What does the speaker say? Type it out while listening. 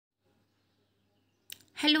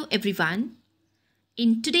Hello everyone.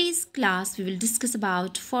 In today's class, we will discuss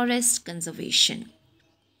about forest conservation.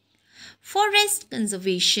 Forest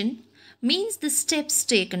conservation means the steps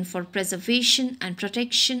taken for preservation and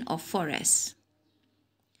protection of forests.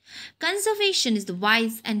 Conservation is the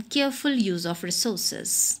wise and careful use of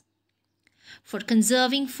resources. For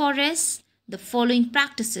conserving forests, the following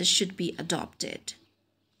practices should be adopted.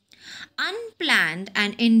 Unplanned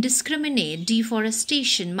and indiscriminate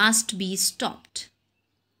deforestation must be stopped.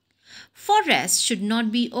 Forests should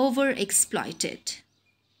not be overexploited.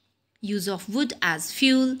 Use of wood as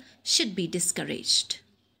fuel should be discouraged.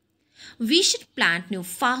 We should plant new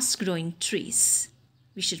fast-growing trees.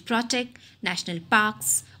 We should protect national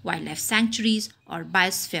parks, wildlife sanctuaries, or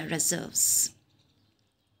biosphere reserves.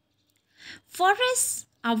 Forests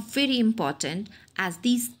are very important as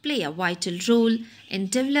these play a vital role in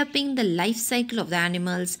developing the life cycle of the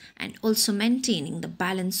animals and also maintaining the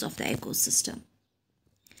balance of the ecosystem.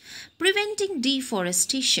 Preventing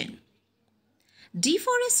deforestation.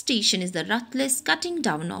 Deforestation is the ruthless cutting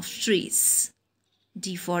down of trees.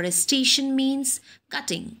 Deforestation means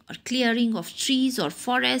cutting or clearing of trees or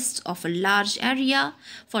forests of a large area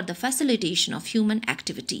for the facilitation of human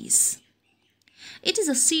activities. It is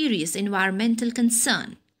a serious environmental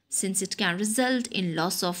concern since it can result in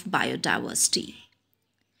loss of biodiversity.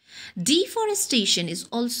 Deforestation is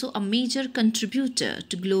also a major contributor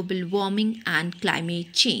to global warming and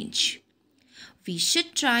climate change. We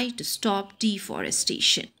should try to stop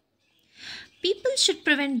deforestation. People should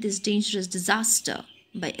prevent this dangerous disaster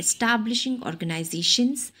by establishing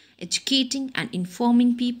organizations, educating and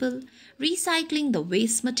informing people, recycling the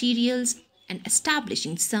waste materials, and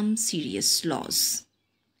establishing some serious laws.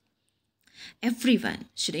 Everyone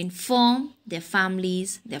should inform their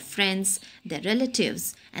families, their friends, their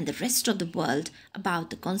relatives, and the rest of the world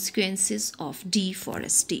about the consequences of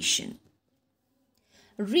deforestation.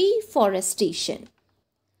 Reforestation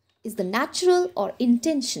is the natural or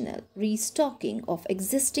intentional restocking of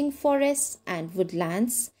existing forests and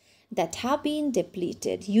woodlands that have been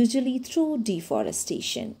depleted, usually through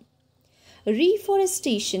deforestation.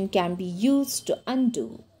 Reforestation can be used to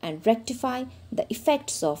undo and rectify the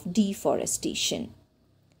effects of deforestation.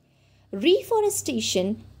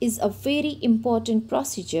 Reforestation is a very important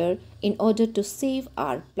procedure in order to save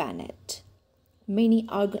our planet. Many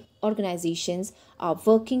organizations are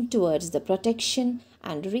working towards the protection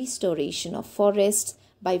and restoration of forests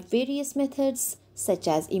by various methods such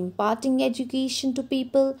as imparting education to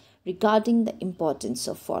people regarding the importance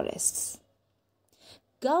of forests.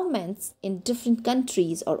 Governments in different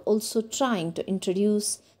countries are also trying to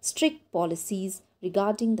introduce strict policies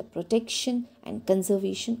regarding the protection and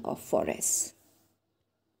conservation of forests.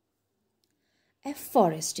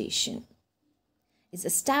 Afforestation is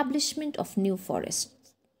establishment of new forests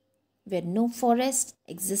where no forest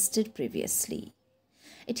existed previously.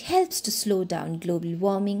 It helps to slow down global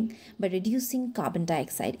warming by reducing carbon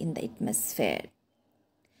dioxide in the atmosphere.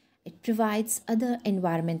 It provides other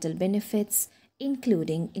environmental benefits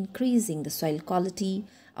including increasing the soil quality,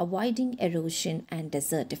 avoiding erosion and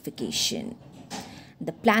desertification.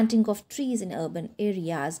 The planting of trees in urban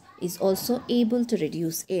areas is also able to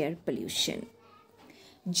reduce air pollution.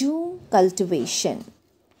 Jhum cultivation.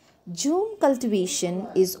 Jhum cultivation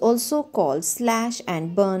is also called slash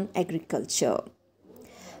and burn agriculture.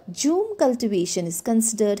 Jhum cultivation is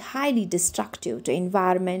considered highly destructive to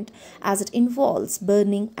environment as it involves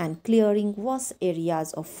burning and clearing vast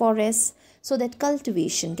areas of forests so that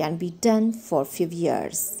cultivation can be done for few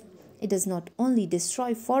years. It does not only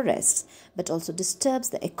destroy forests but also disturbs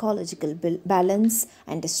the ecological balance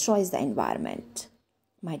and destroys the environment.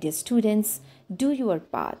 My dear students, do your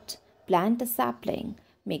part. Plant a sapling.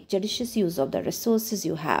 Make judicious use of the resources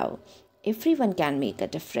you have. Everyone can make a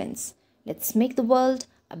difference. Let's make the world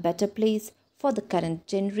a better place for the current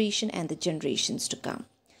generation and the generations to come.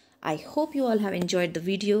 I hope you all have enjoyed the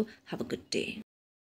video. Have a good day.